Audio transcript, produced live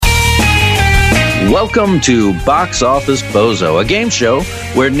Welcome to Box Office Bozo, a game show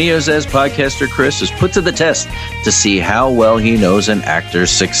where Neoz's podcaster Chris is put to the test to see how well he knows an actor's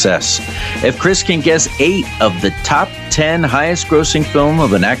success. If Chris can guess 8 of the top 10 highest grossing film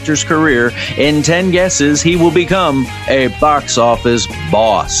of an actor's career in 10 guesses, he will become a box office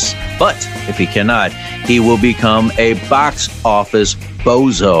boss. But if he cannot, he will become a box office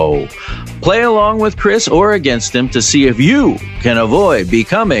bozo. Play along with Chris or against him to see if you can avoid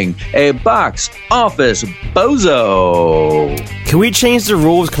becoming a box office bozo. Can we change the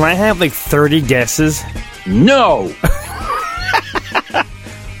rules? Can I have like 30 guesses? No.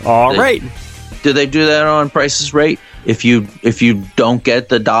 All right. Do they do that on Price is Right? If you don't get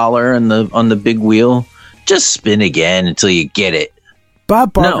the dollar on the big wheel, just spin again until you get it.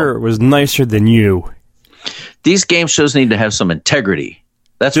 Bob Barker was nicer than you. These game shows need to have some integrity.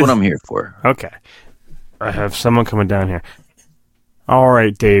 That's what I'm here for. Okay. I have someone coming down here. All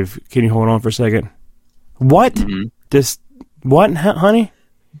right, Dave. Can you hold on for a second? What? Mm-hmm. What, honey?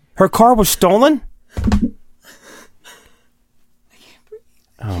 Her car was stolen?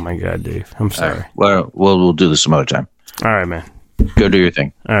 Oh, my God, Dave. I'm sorry. Right. Well, we'll do this some other time. All right, man. Go do your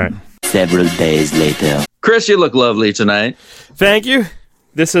thing. All right. Several days later. Chris, you look lovely tonight. Thank you.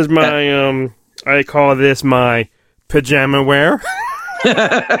 This is my, I call this my pajama wear.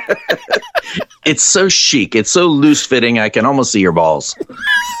 It's so chic. It's so loose-fitting, I can almost see your balls.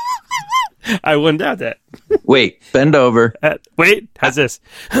 I wouldn't doubt that. Wait, bend over. Wait, how's this?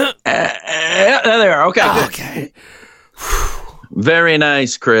 There, okay. Okay. Very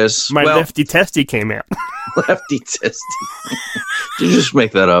nice, Chris. My lefty testy came out. Lefty testy. Did you just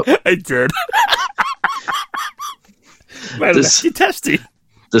make that up? I did. Lefty testy.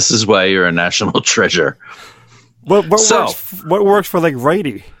 This is why you're a national treasure. What works for like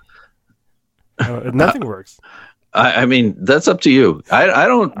righty? Nothing works. I mean, that's up to you. I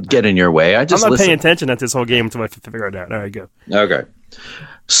don't get in your way. I'm not paying attention at this whole game until I figure it out. All right, go. Okay.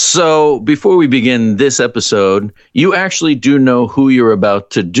 So before we begin this episode, you actually do know who you're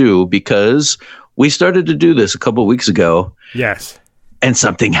about to do because we started to do this a couple weeks ago. Yes. And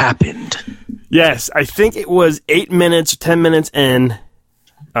something happened. Yes. I think it was 8 minutes, 10 minutes in.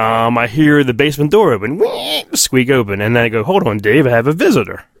 I hear the basement door open, squeak open, and then I go, hold on, Dave, I have a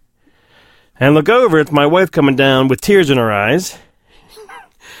visitor. And I look over, it's my wife coming down with tears in her eyes.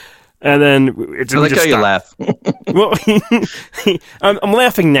 And then it's I like how you laugh. Well, I'm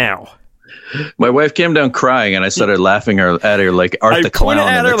laughing now. My wife came down crying, and I started laughing at her like Art the Clown. I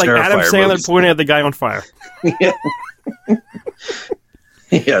pointed at her like Adam Sandler movies. pointing at the guy on fire. Yeah.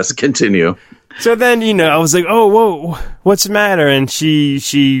 Yes, continue. So then, I was like, oh, whoa, what's the matter? And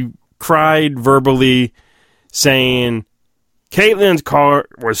she cried verbally, saying, Caitlin's car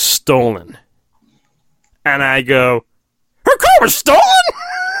was stolen. And I go, her car was stolen?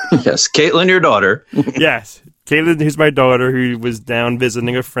 Yes, Caitlin, your daughter. Yes, Caitlin, who's my daughter, who was down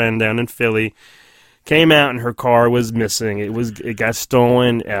visiting a friend down in Philly, came out and her car was missing. It got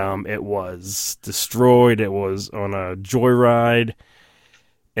stolen. It was destroyed. It was on a joyride.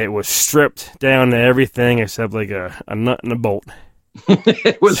 It was stripped down to everything except like a nut and a bolt.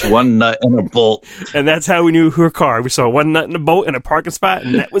 It was one nut and a bolt. And that's how we knew her car. We saw one nut and a bolt in a parking spot,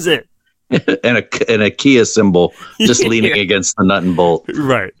 and that was it. and a Kia symbol just leaning against the nut and bolt.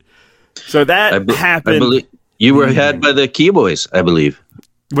 Right. So that happened. I believe you were had by the Kia boys, I believe.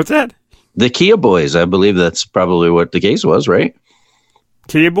 What's that? The Kia boys. I believe that's probably what the case was, right?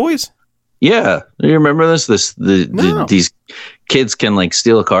 Kia boys? Yeah. You remember this? No. These kids can like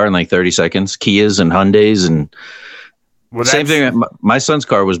steal a car in like 30 seconds. Kias and Hyundais and same thing. My son's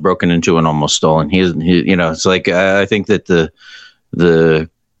car was broken into and almost stolen. He it's like I think that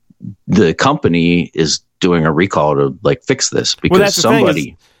the company is doing a recall to like fix this because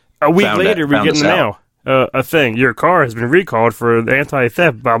somebody a week later we get in the mail a thing. Your car has been recalled for the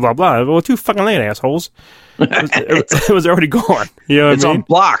anti-theft. Blah blah blah. Well, too fucking late, assholes. It was already gone. You know what it's I mean? on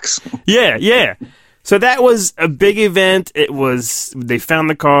blocks. Yeah. So that was a big event. They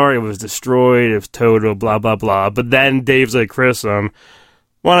found the car. It was destroyed. It was total. Blah blah blah. But then Dave's like, Chris, why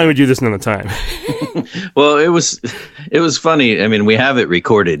don't we do this another time? Well, it was funny. I mean, we have it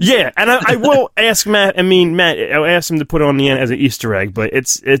recorded. Yeah, and I will ask Matt. I'll ask him to put it on the end as an Easter egg. But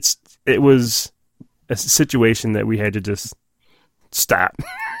it was a situation that we had to just stop.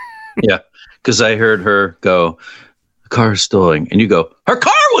 Yeah. Because I heard her go, the car is stolen. And you go, her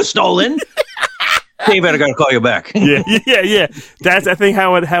car was stolen? Dave, I got to call you back. Yeah. That's, I think,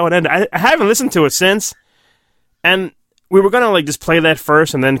 how it ended. I haven't listened to it since. And we were going to, just play that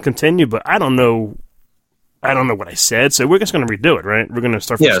first and then continue. But I don't know I don't know what I said, so we're just going to redo it, right? We're going to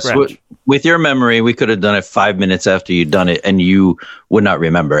start from scratch. With your memory, we could have done it 5 minutes after you'd done it, and you would not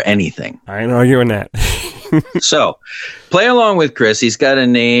remember anything. I ain't arguing that. So, play along with Chris. He's got to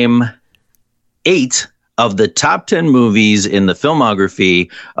name 8 of the top 10 movies in the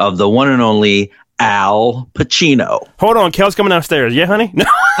filmography of the one and only Al Pacino. Hold on, Kel's coming downstairs. Yeah, honey? No.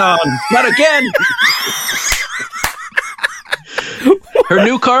 Not again. Her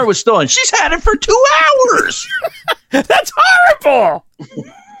new car was stolen. She's had it for 2 hours. That's horrible.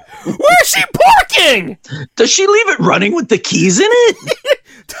 Where's she parking? Does she leave it running with the keys in it?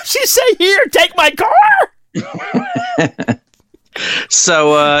 Does she say, here, take my car?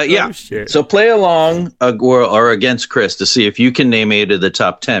 So, yeah. So play along or against Chris to see if you can name 8 of the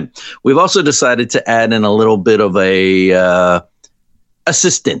top 10. We've also decided to add in a little bit of a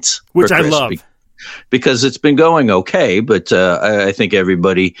assistance. Which I love. Because it's been going okay, but I think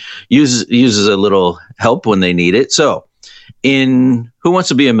everybody uses a little help when they need it. So in Who Wants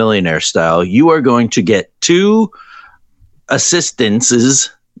to Be a Millionaire style, you are going to get 2 assistances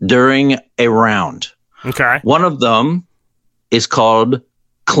during a round. Okay. One of them is called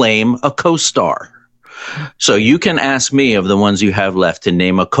Claim a Co-Star. So you can ask me of the ones you have left to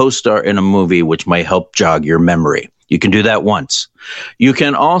name a co-star in a movie which might help jog your memory. You can do that once. You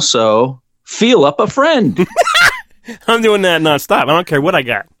can also feel up a friend. I'm doing that nonstop. I don't care what I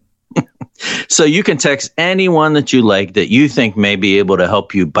got. So you can text anyone that you like that you think may be able to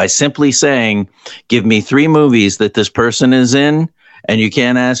help you by simply saying, give me 3 movies that this person is in, and you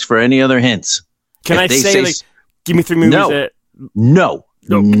can't ask for any other hints. Can I say, like, give me 3 movies that... No.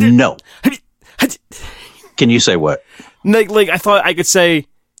 Can you say what? Like, I thought I could say,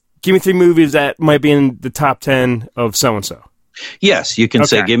 give me 3 movies that might be in the top 10 of so-and-so. Yes, you can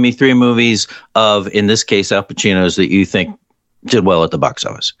say, give me 3 movies of, in this case, Al Pacino's that you think did well at the box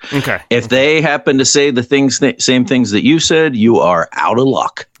office. Okay. If they happen to say the same things that you said, you are out of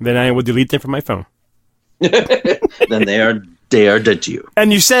luck. Then I will delete them from my phone. Then they are dead to you.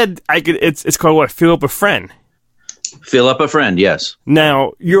 And you said I could. It's called what? Fill up a friend. Fill up a friend. Yes.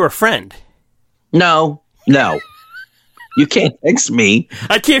 Now you're a friend. No. You can't text me.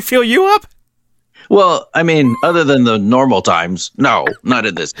 I can't fill you up. Well, I mean, other than the normal times, no, not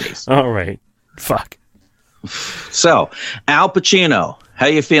in this case. All right. Fuck. So, Al Pacino, how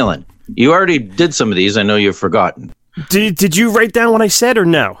you feeling? You already did some of these. I know you've forgotten. Did you write down what I said or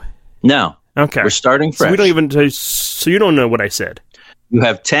no? No. Okay. We're starting fresh. So we don't even. So you don't know what I said. You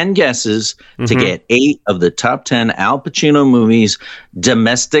have 10 guesses to get 8 of the top 10 Al Pacino movies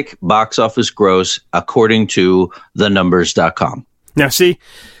domestic box office gross according to thenumbers.com. Now, see,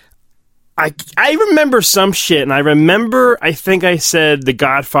 I remember some shit, and I think I said The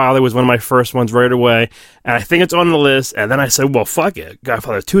Godfather was one of my first ones right away, and I think it's on the list, and then I said, well, fuck it,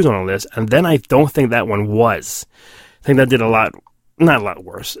 Godfather 2 is on the list, and then I don't think that one was. I think that did not a lot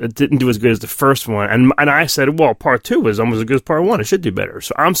worse. It didn't do as good as the first one, and I said, well, part 2 was almost as good as part 1. It should do better.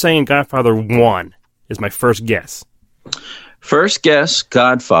 So I'm saying Godfather 1 is my first guess. First guess,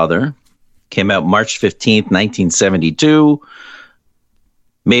 Godfather, came out March 15th, 1972.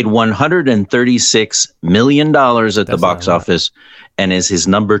 Made $136 million at the box office and is his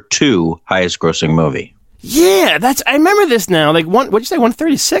number 2 highest grossing movie. Yeah, I remember this now. Like, what'd you say,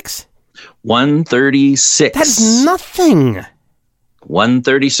 136? 136. That is nothing.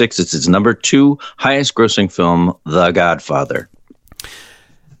 136. It's his number 2 highest grossing film, The Godfather.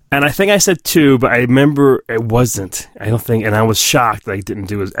 And I think I said 2, but I remember it wasn't. I don't think, and I was shocked that it didn't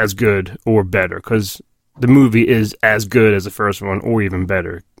do as good or better, because the movie is as good as the first one, or even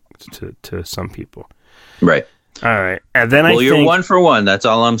better to some people. Right. All right. And then you're 1 for 1. That's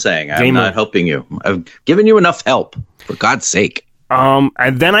all I'm saying. I'm not helping you. I've given you enough help, for God's sake.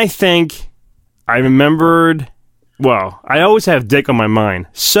 And then I think I remembered. Well, I always have Dick on my mind,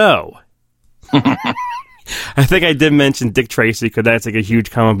 so I think I did mention Dick Tracy because that's like a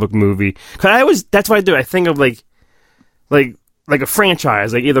huge comic book movie. That's what I do. I think of like a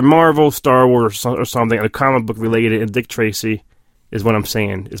franchise, like either Marvel, Star Wars, or something, a comic book related, and Dick Tracy is what I'm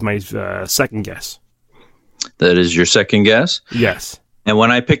saying is my second guess. That is your second guess? Yes. And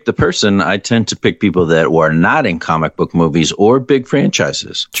when I pick the person, I tend to pick people that were not in comic book movies or big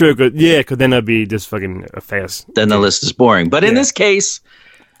franchises. True, because then it'd be just fucking fast. Then the list is boring. But in this case,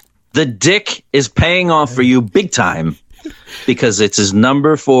 the dick is paying off for you big time. Because it's his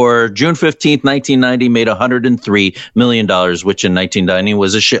number 4. June 15th, 1990, made $103 million, which in 1990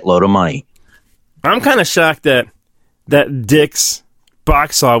 was a shitload of money. I'm kind of shocked that Dick's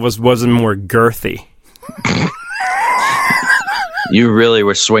box office wasn't more girthy. You really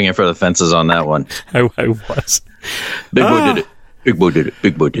were swinging for the fences on that one. I was. Big Boy did it. Big Boy did it.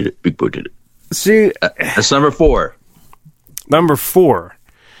 Big Boy did it. Big Boy did it. See, that's number 4. Number 4.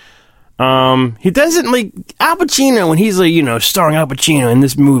 He doesn't like Al Pacino when he's like, starring Al Pacino in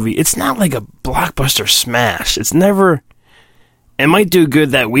this movie. It's not like a blockbuster smash. It's never. It might do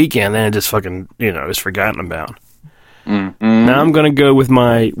good that weekend, then it just fucking is forgotten about. Mm-hmm. Now I'm gonna go with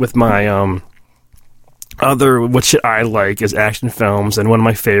my other what shit I like is action films, and one of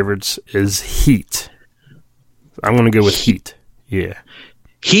my favorites is Heat. I'm gonna go with Heat. Yeah,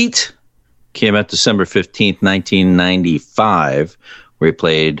 Heat came out December 15th, 1995. Where he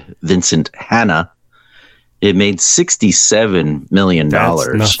played Vincent Hanna. It made $67 million. That's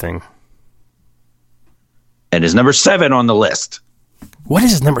nothing. And is number 7 on the list. What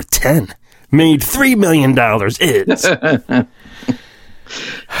is his number 10? Made $3 million. It's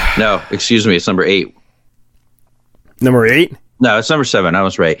no, excuse me. It's number 8. Number 8? No, it's number 7. I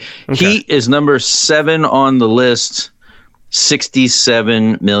was right. Okay. Heat is number 7 on the list.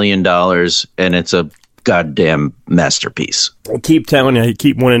 $67 million. And it's a goddamn masterpiece. I keep telling you, I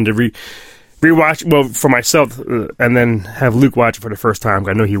keep wanting to rewatch. Well, for myself, and then have Luke watch it for the first time.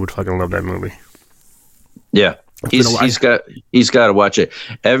 I know he would fucking love that movie. Yeah, he's got to watch it.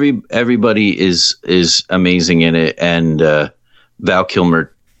 Everybody is amazing in it, and Val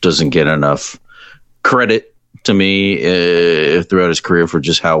Kilmer doesn't get enough credit to me throughout his career for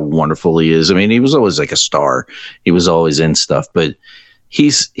just how wonderful he is. I mean, he was always like a star. He was always in stuff, but.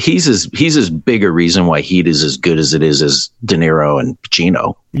 He's as big a reason why Heat is as good as it is as De Niro and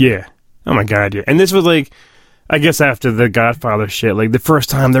Pacino. Yeah. Oh my God, yeah. And this was like, I guess after the Godfather shit, like the first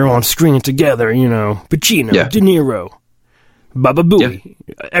time they're on screen together, Pacino, De Niro, Baba Booey,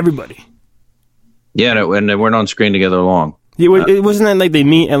 everybody. Yeah, and they weren't on screen together long. Yeah, it wasn't that like they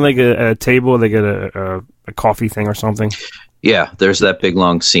meet at like a table, they get a coffee thing or something? Yeah, there's that big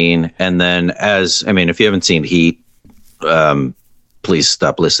long scene. And then if you haven't seen Heat, please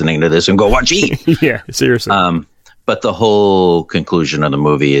stop listening to this and go watch Heat. Yeah, seriously. But the whole conclusion of the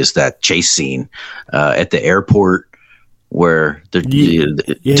movie is that chase scene at the airport where De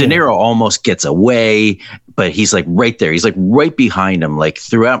Niro almost gets away, but he's like right there. He's like right behind him, like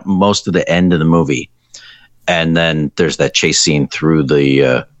throughout most of the end of the movie. And then there's that chase scene through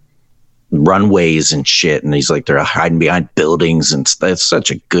the runways and shit. And he's like, they're hiding behind buildings. And it's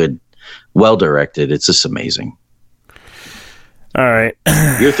such a good, well-directed. It's just amazing. All right.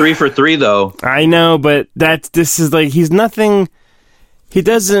 You're 3 for 3 though. I know, but this is like, he's nothing. He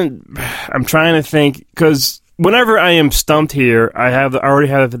doesn't. I'm trying to think because whenever I am stumped here, I already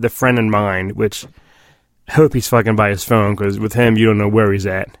have the friend in mind, which I hope he's fucking by his phone because with him, you don't know where he's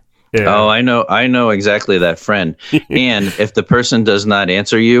at. Yeah. Oh, I know exactly that friend. And if the person does not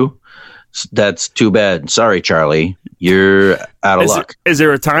answer you, that's too bad. Sorry, Charlie. You're out of luck. Is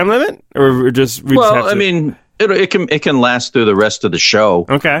there a time limit or just? It can last through the rest of the show.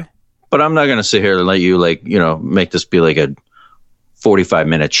 Okay. But I'm not going to sit here and let you make this be like a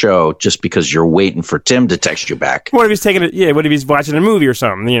 45-minute show just because you're waiting for Tim to text you back. What if he's taking it? Yeah. What if he's watching a movie or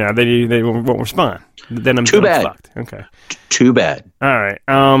something? They won't respond. Then I'm too bad. Fucked. Okay. Too bad. All right.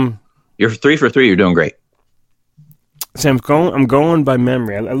 You're 3 for 3. You're doing great. So I'm going by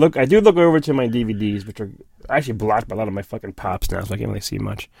memory. I do look over to my DVDs, which are actually blocked by a lot of my fucking pops now, so I can't really see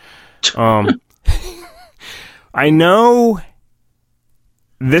much. I know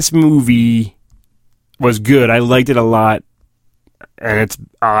this movie was good. I liked it a lot, and it's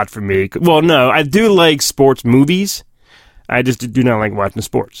odd for me. Well, no, I do like sports movies. I just do not like watching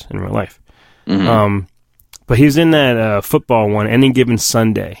sports in real life. Mm-hmm. But he was in that football one, Any Given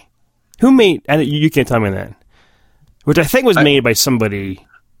Sunday. Who made? You can't tell me that. Which I think was made by somebody.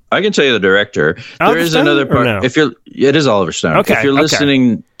 I can tell you the director. Oliver there is Stone another part. No? It is Oliver Stone. Okay, if you're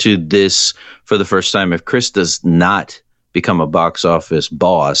listening to this for the first time, if Chris does not become a box office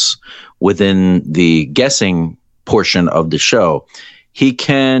boss within the guessing portion of the show, he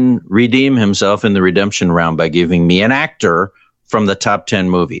can redeem himself in the redemption round by giving me an actor from the top 10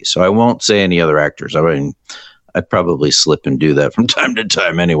 movies. So I won't say any other actors. I mean, I'd probably slip and do that from time to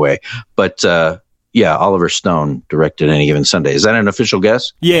time anyway. But yeah, Oliver Stone directed Any Given Sunday. Is that an official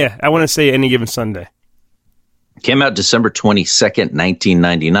guess? Yeah, I want to say Any Given Sunday. Came out December 22nd,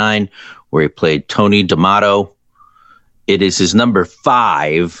 1999, where he played Tony D'Amato. It is his number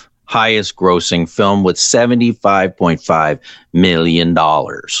 5 highest grossing film with $75.5 million.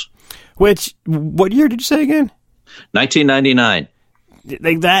 Which, what year did you say again? 1999.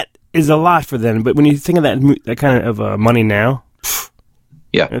 Like, that is a lot for them, but when you think of that kind of money now,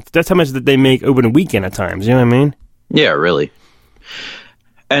 yeah, that's how much that they make over the weekend at times. You know what I mean? Yeah, really.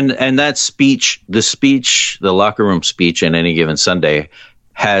 And that speech, the locker room speech in Any Given Sunday,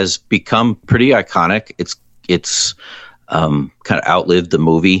 has become pretty iconic. It's kind of outlived the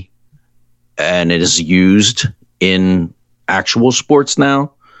movie. and it is used in actual sports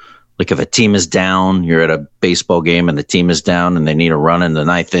now. Like if a team is down, you're at a baseball game and the team is down and they need a run in the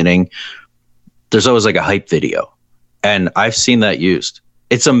ninth inning, there's always like a hype video. And I've seen that used.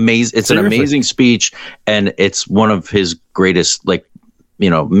 It's amazing. It's an amazing speech, and it's one of his greatest, like,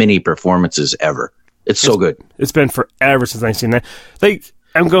 mini performances ever. It's so good. It's been forever since I've seen that. Like,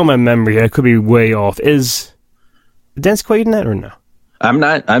 I'm going by memory. I could be way off. Is Dennis Quaid in that or no? I'm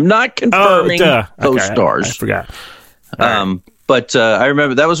not confirming co-stars. I forgot. But I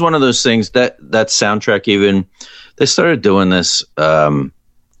remember that was one of those things that soundtrack, even they started doing this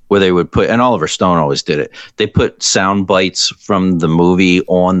where they would put, and Oliver Stone always did it. They put sound bites from the movie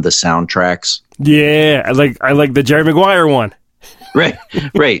on the soundtracks. Yeah, I like the Jerry Maguire one. Right.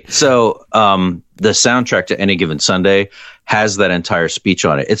 So the soundtrack to Any Given Sunday has that entire speech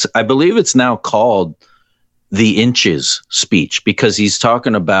on it. I believe it's now called the Inches speech, because he's like,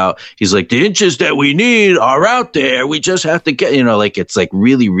 the inches that we need are out there. We just have to get, like, it's like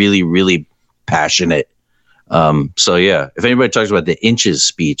really, really, really passionate. So yeah, if anybody talks about the Inches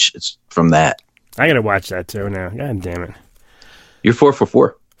speech, it's from that. I got to watch that too now. God damn it. You're 4 for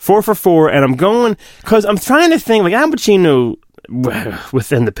 4. 4 for 4. And I'm going, cause I'm trying to think, like, Al Pacino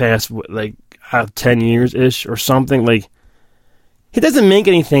within the past, like 10 years ish or something, like, he doesn't make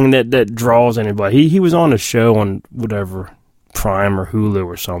anything that draws anybody. He was on a show on whatever, Prime or Hulu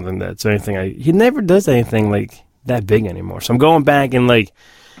or something. That's anything. He never does anything like that big anymore. So I'm going back and like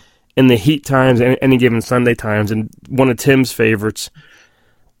in the Heat times, Any Given Sunday times, and one of Tim's favorites.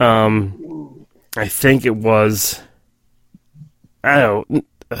 I think it was, I don't know,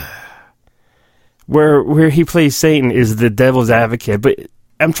 where he plays Satan is the devil's advocate. But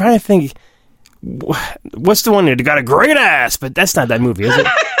I'm trying to think. What's the one there? They got a great ass, but that's not that movie, is it?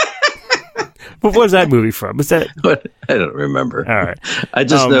 What was that movie from? Was that? I don't remember. All right, I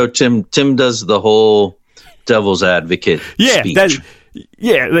just know Tim does the whole devil's advocate. Yeah, speech.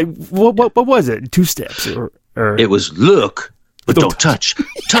 Like what was it? 2 steps or it was look, but don't touch,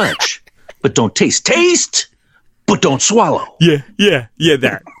 but don't taste, but don't swallow. Yeah,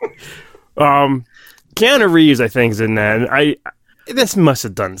 that. Keanu Reeves, I think, is in that. And this must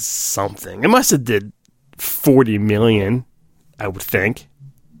have done something. It must have did 40 million, I would think.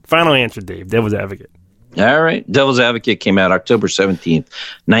 Final answer, Dave. Devil's Advocate. All right. Devil's Advocate came out October 17th,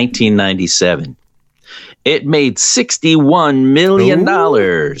 1997. It made $61 million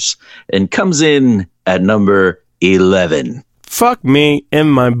and comes in at number 11. Fuck me in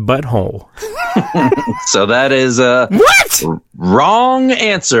my butthole. So that is what? Wrong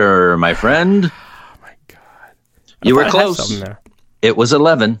answer, my friend. Oh, my God. You were close. It was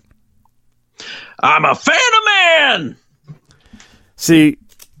 11. I'm a fan of man. See,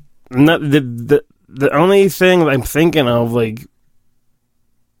 the only thing I'm thinking of, like,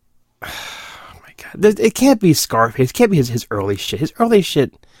 oh my God, it can't be Scarface. It can't be his early shit. His early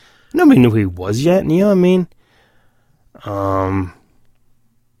shit, nobody knew who he was yet. You know what I mean? Al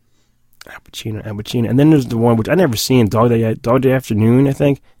Pacino, and then there's the one which I never seen, Dog Day Afternoon. I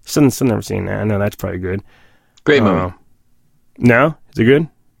think still never seen that. I know that's probably good. Great movie. No? Is it good?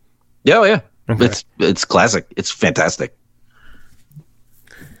 Yeah. Okay. It's classic. It's fantastic.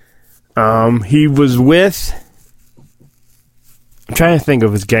 He was with, I'm trying to think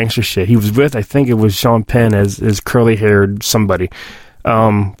of his gangster shit. He was with, I think it was Sean Penn as curly-haired somebody.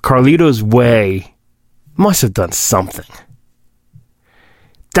 Carlito's Way must have done something.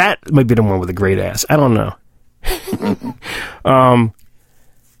 That might be the one with a great ass. I don't know.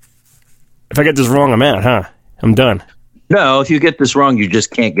 If I get this wrong, I'm out, huh? I'm done. No, if you get this wrong, you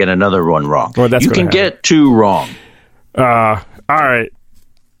just can't get another one wrong. Well, you can get 2 wrong. All right.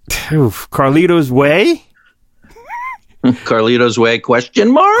 Oof. Carlito's Way? Carlito's Way, question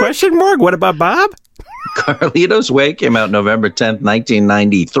mark? Question mark? What about Bob? Carlito's Way came out November 10th,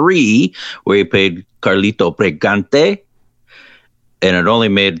 1993, where he played Carlito Pregante, and it only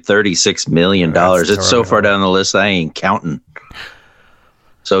made $36 million. It's so far down the list, I ain't counting.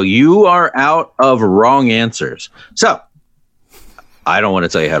 So you are out of wrong answers. So I don't want to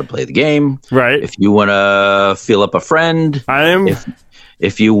tell you how to play the game. Right. If you want to feel up a friend, I am.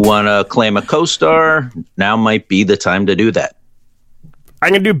 If you want to claim a co-star, now might be the time to do that. I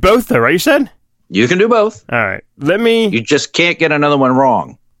can do both, though, right? You said you can do both. All right. You just can't get another one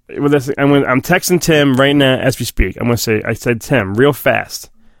wrong. I'm texting Tim right now as we speak. I'm going to say, I said Tim real fast,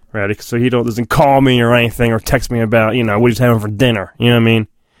 right? So he doesn't call me or anything or text me about what he's having for dinner. You know what I mean?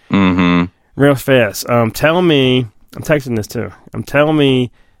 Mm-hmm. Real fast. Tell me. I'm texting this too. Tell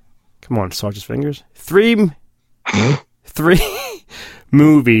me. Come on, Sergeant's fingers. 3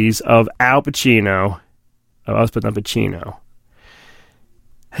 movies of Al Pacino. I was putting up Pacino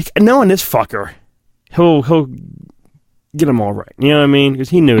Like, knowing this fucker, he'll get them all right. You know what I mean? Because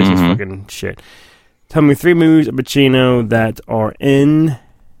he knows his fucking shit. Tell me 3 movies of Pacino that are in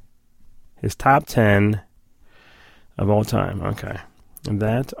his top 10 of all time. Okay.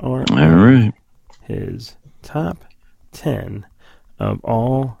 That are in his top 10 of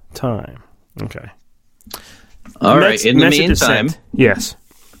all time. Okay. All right. In the meantime, yes.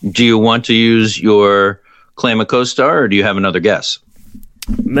 Do you want to use your claim a co-star, or do you have another guess?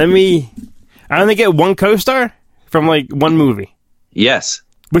 I only get one co-star from like one movie. Yes.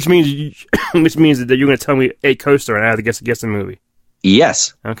 Which means that you're going to tell me a co-star and I have to guess the movie.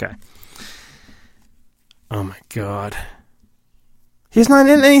 Yes. Okay. Oh my god. He's not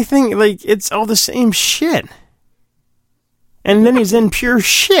in anything, like, it's all the same shit. And then he's in pure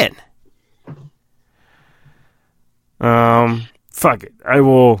shit. Fuck it. I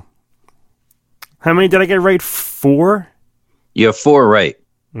will... How many did I get right? 4? You have 4 right.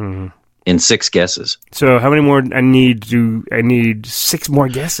 Mm-hmm. In 6 guesses. So how many more I need 6 more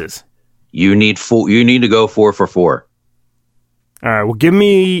guesses. You need 4. You need to go 4 for 4. All right, well, give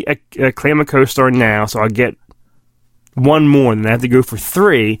me a claim a co-star now, so I'll get 1 more, and I have to go for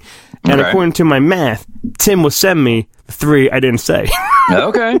 3. And according to my math, Tim will send me the 3 I didn't say.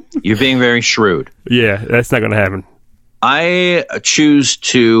 Okay. You're being very shrewd. Yeah, that's not going to happen. I choose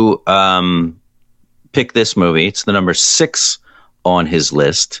to pick this movie. It's the number 6 on his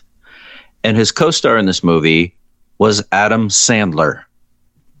list. And his co-star in this movie was Adam Sandler.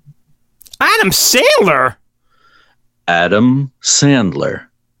 Adam Sandler? Adam Sandler.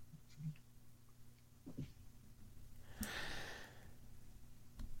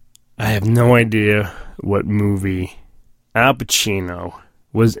 I have no idea what movie Al Pacino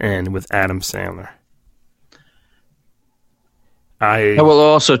was in with Adam Sandler. I will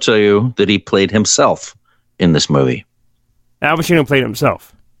also tell you that he played himself in this movie. Al Pacino played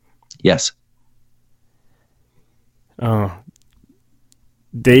himself? Yes. Oh,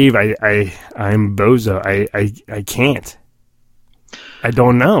 Dave, I'm Bozo. I can't. I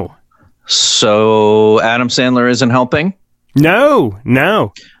don't know. So Adam Sandler isn't helping? No.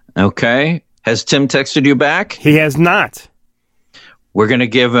 Okay. Has Tim texted you back? He has not. We're going to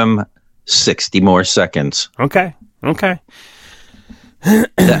give him 60 more seconds. Okay.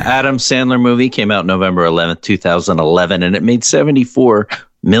 The Adam Sandler movie came out November 11th, 2011, and it made $74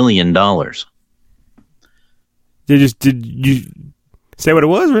 million. Did you say what it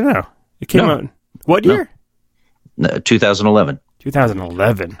was or no? It came out what year? No, 2011.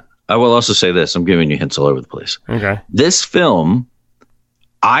 2011. I will also say this. I'm giving you hints all over the place. Okay. This film,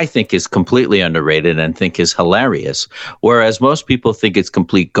 I think, is completely underrated and think is hilarious, whereas most people think it's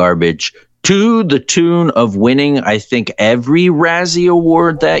complete garbage, to the tune of winning, I think, every Razzie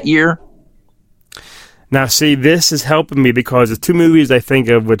Award that year. Now, see, this is helping me because the 2 movies I think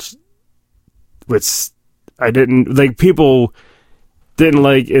of which I didn't like, people didn't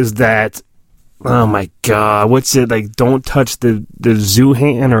like, is that, oh my god, what's it like? Don't touch the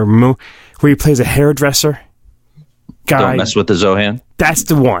Zuhan where he plays a hairdresser guy. Don't mess with the Zohan. That's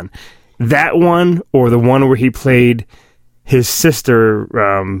the one. That one, or the one where he played his sister,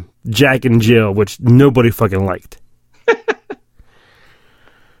 Jack and Jill, which nobody fucking liked.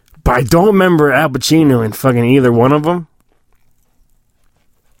 But I don't remember Al Pacino in fucking either one of them.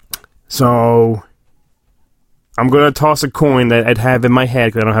 So I'm going to toss a coin that I'd have in my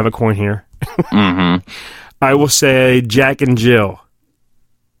head because I don't have a coin here. Mm-hmm. I will say Jack and Jill.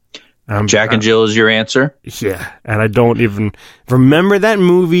 Jack and Jill is your answer? Yeah, and I don't even remember that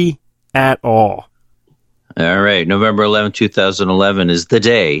movie at all. All right, November 11, 2011 is the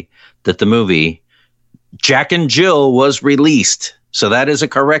day that the movie Jack and Jill was released. So that is a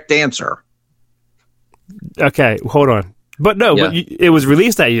correct answer. Okay, hold on. But no, Yeah. but it was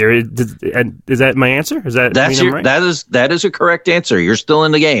released that year. Is that my answer? Is that right? That is a correct answer. You're still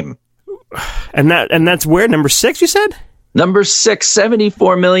in the game. And that's where number 6 you said? Number 6,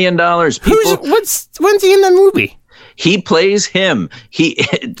 $74 million. When's he in that movie? He plays him.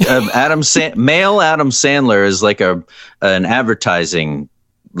 Male Adam Sandler is like an advertising,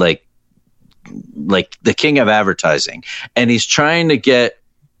 like the king of advertising, and he's trying to get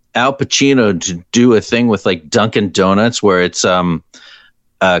Al Pacino to do a thing with like Dunkin' Donuts where it's Al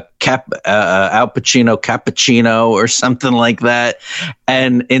Pacino cappuccino or something like that.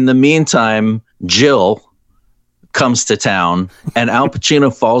 And in the meantime, Jill comes to town, and Al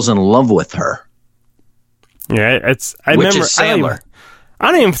Pacino falls in love with her. Yeah, Which is Sandler.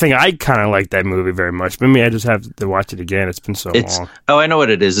 I don't even think I kind of like that movie very much. Maybe I just have to watch it again. It's been so long. Oh, I know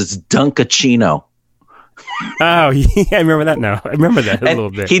what it is. It's Dunkachino. Oh, yeah, I remember that now. I remember that a little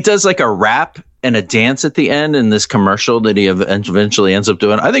bit. He does like a rap and a dance at the end in this commercial that he eventually ends up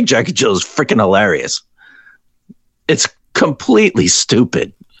doing. I think Jack and Jill is freaking hilarious. It's completely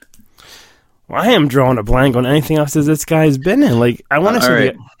stupid. Well, I am drawing a blank on anything else that this guy's been in. Like, I want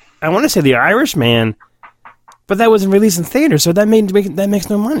to say The Irishman, but that wasn't released in theaters, so that makes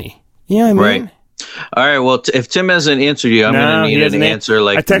no money. You know what I mean? Right. All right. Well, if Tim hasn't answered you, I'm going to need an answer.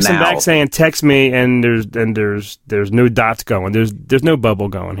 Like, I text now. him back saying, "Text me," and there's no dots going. There's no bubble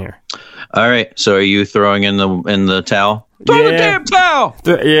going here. All right. So, are you throwing in the towel? Throw the damn towel.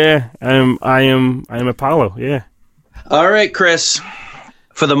 I am Apollo. Yeah. All right, Chris.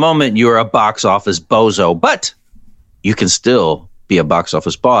 For the moment, you are a box office bozo, but you can still be a box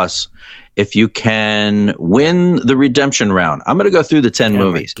office boss if you can win the redemption round. I'm going to go through the 10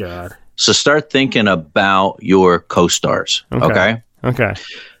 movies. My God. So start thinking about your co-stars. Okay.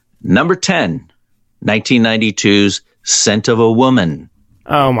 Number 10, 1992's Scent of a Woman.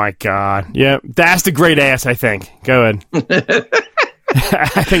 Oh my God. Yeah, that's the great ass. I think. Go ahead.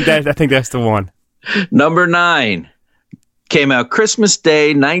 I think that's the one. Number 9 came out Christmas Day,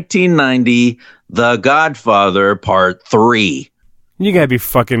 1990. The Godfather Part 3. You gotta be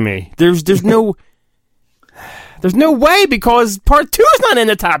fucking me. There's no way, because Part 2 is not in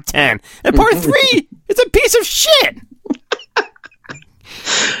the top 10, and Part 3 is a piece of shit.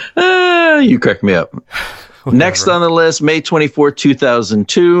 You crack me up. Whatever. Next on the list, May 24,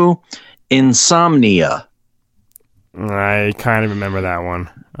 2002, Insomnia. I kind of remember that one.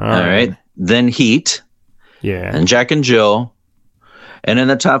 All right. Then Heat. Yeah. And Jack and Jill. And in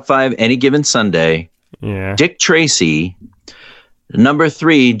the top 5, Any Given Sunday. Yeah. Dick Tracy. Number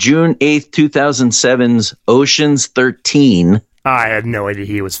 3, June 8th, 2007's Ocean's 13. I had no idea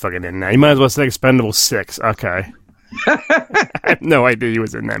he was fucking in that. You might as well say Expendable 6. Okay. I have no idea he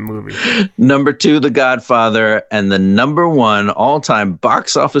was in that movie. Number 2, The Godfather. And the number 1 all-time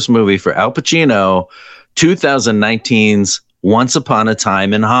box office movie for Al Pacino, 2019's Once Upon a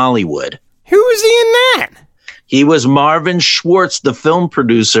Time in Hollywood. Who was he in that? He was Marvin Schwartz, the film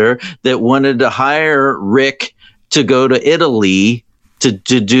producer that wanted to hire Rick to go to Italy to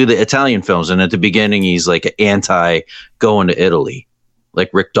do the Italian films. And at the beginning, he's like anti going to Italy. Like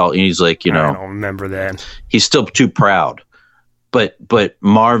Rick Dalton, he's like, I don't remember that. He's still too proud. But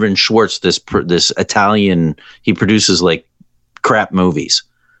Marvin Schwartz, this Italian, he produces like crap movies.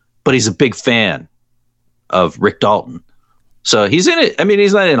 But he's a big fan of Rick Dalton. So he's in it. I mean,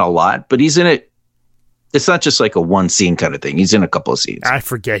 he's not in a lot, but he's in it. It's not just like a one scene kind of thing. He's in a couple of scenes. I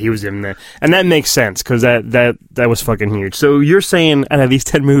forget he was in there. And that makes sense, because that was fucking huge. So you're saying out of these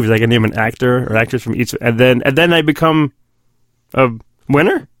 10 movies, I can name an actor or actress from each, and then I become a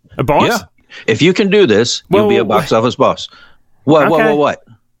winner? A boss? Yeah. If you can do this, you'll be a box office boss. What?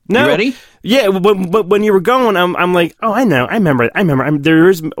 No. You ready? Yeah, when you were going, I'm like, oh, I know. I remember. There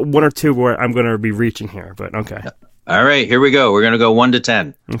is one or two where I'm going to be reaching here, but okay. All right, here we go. We're going to go 1 to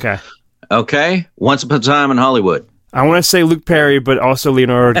 10. Okay. Once Upon a Time in Hollywood. I want to say Luke Perry, but also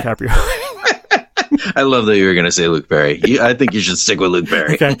Leonardo DiCaprio. I love that you were going to say Luke Perry. I think you should stick with Luke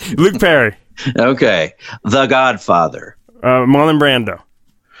Perry. Okay, Luke Perry. Okay. The Godfather. Marlon Brando.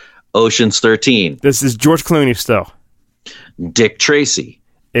 Ocean's 13. This is George Clooney still. Dick Tracy.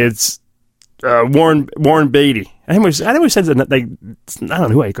 It's Warren Beatty. I think we said that, like, I don't know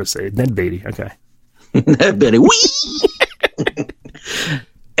who I could say. Ned Beatty. Okay. Ned Beatty. Whee!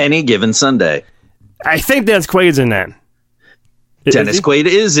 Any Given Sunday. I think Dennis Quaid's in that. Dennis Quaid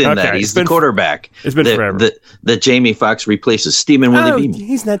is in that. He's the quarterback. It's been forever. That Jamie Foxx replaces Stephen Willie Beeman.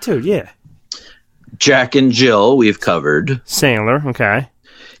 He's in that too, yeah. Jack and Jill, we've covered. Sandler, okay.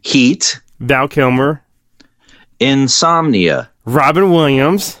 Heat. Val Kilmer. Insomnia. Robin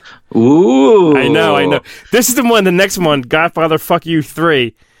Williams. Ooh. I know. This is the one, the next one, Godfather Fuck You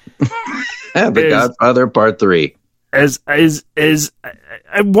 3. The Godfather Part 3. I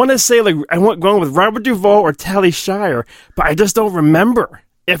want to say, like, I want going with Robert Duvall or Tally Shire, but I just don't remember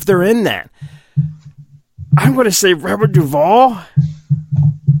if they're in that. I'm going to say Robert Duvall.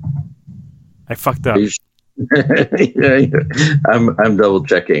 I fucked up. I'm double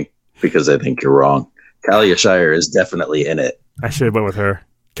checking because I think you're wrong. Talia Shire is definitely in it. I should have went with her.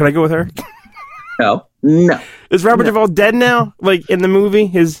 Can I go with her? No. Is Robert Duvall dead now? Like in the movie,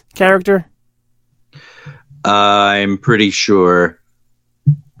 his character? I'm pretty sure.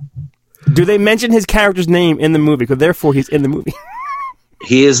 Do they mention his character's name in the movie? Because therefore he's in the movie.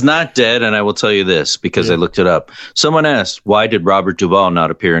 He is not dead, and I will tell you this because I looked it up. Someone asked, why did Robert Duvall not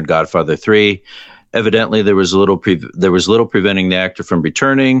appear in Godfather 3? Evidently, there was little preventing the actor from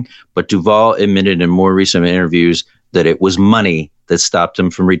returning, but Duvall admitted in more recent interviews that it was money that stopped him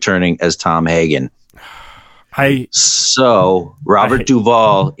from returning as Tom Hagen. So Robert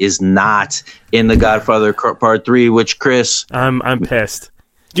Duvall is not in The Godfather Part 3, which, Chris, I'm pissed.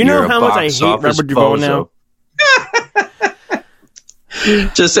 Do you know how much I hate Robert Duvall now?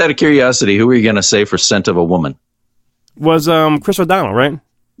 Just out of curiosity, who were you going to say for Scent of a Woman? Was Chris O'Donnell, right?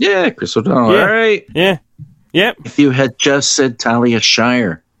 Yeah, Chris O'Donnell. Yeah. All right. Yeah. Yep. If you had just said Talia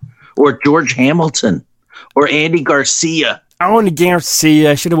Shire or George Hamilton or Andy Garcia. Oh, Andy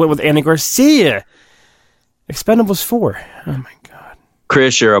Garcia. I should have went with Andy Garcia. Expendables 4. Oh, my God.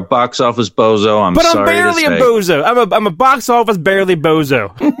 Chris, you're a box office bozo. I'm sorry to say. But I'm barely a bozo. I'm a box office barely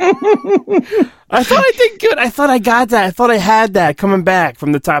bozo. I thought I did good. I thought I got that. I thought I had that coming back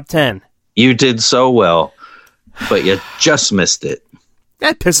from the top 10. You did so well, but you just missed it.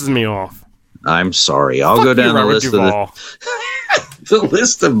 That pisses me off. I'm sorry. I'll go down the list of the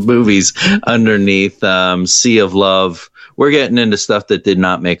list of movies underneath Sea of Love. We're getting into stuff that did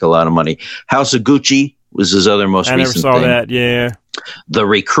not make a lot of money. House of Gucci was his other most recent thing. I never saw that, yeah. The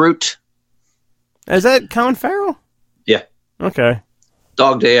Recruit. Is that Colin Farrell? Yeah. Okay.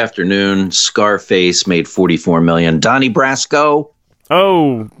 Dog Day Afternoon. Scarface made $44 million. Donnie Brasco.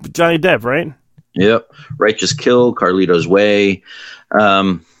 Oh, Johnny Depp, right? Yep. Righteous Kill, Carlito's Way.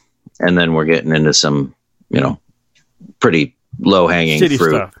 And then we're getting into some, pretty low-hanging shitty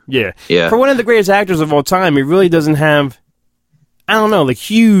fruit stuff. Yeah. Yeah. For one of the greatest actors of all time, he really doesn't have, I don't know, like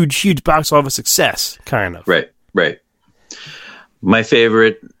huge box office success, kind of. Right. My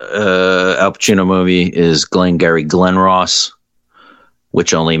favorite Al Pacino movie is Glengarry Glen Ross,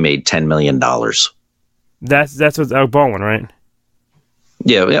 which only made $10 million. That's with Alec Baldwin, right?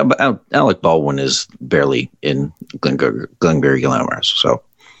 Yeah, but Alec Baldwin is barely in Glengarry Glen Ross, so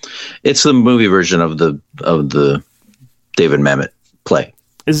it's the movie version of the David Mamet play.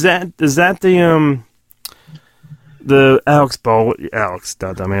 Is that the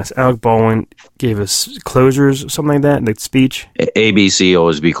Alec Baldwin gave us closures, something like that, like speech? ABC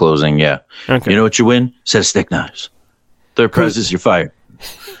always be closing, yeah. Okay. You know what you win? Set of stick knives. Third prize is you're fired.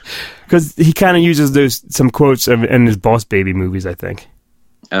 Because he kind of uses some quotes in his Boss Baby movies, I think.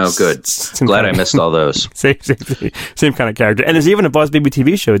 Oh, good. Glad I missed all those. Same kind of character. And there's even a Boss Baby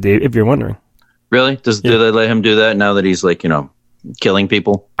TV show, Dave, if you're wondering. Really? Do they let him do that now that he's killing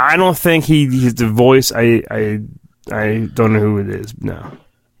people? I don't think he's the voice. I don't know who it is. No.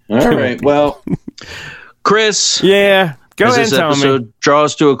 All right. Well, Chris. Yeah. Go ahead and tell me. As this episode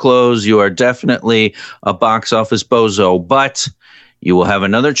draws to a close, you are definitely a box office bozo, but you will have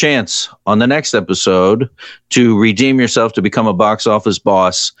another chance on the next episode to redeem yourself to become a box office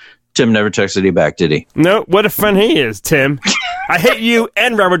boss. Tim never texted you back, did he? No. What a friend he is, Tim. I hate you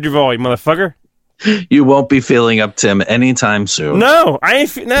and Robert Duvall, you motherfucker. You won't be feeling up Tim anytime soon. No, I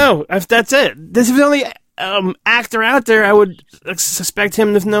ain't. No, that's it. This is the only actor out there I would suspect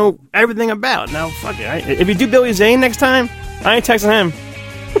him to know everything about. Now, fuck it. If you do Billy Zane next time, I ain't texting him.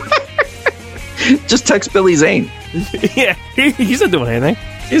 Just text Billy Zane. Yeah, he's not doing anything.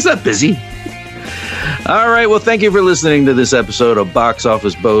 He's not busy. All right, well, thank you for listening to this episode of Box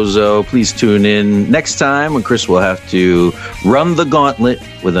Office Bozo. Please tune in next time when Chris will have to run the gauntlet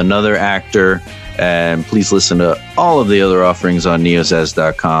with another actor. And please listen to all of the other offerings on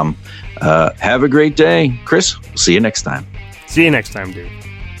neosaz.com. Have a great day. Chris, we'll see you next time. See you next time, dude.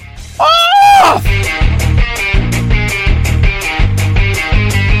 Oh!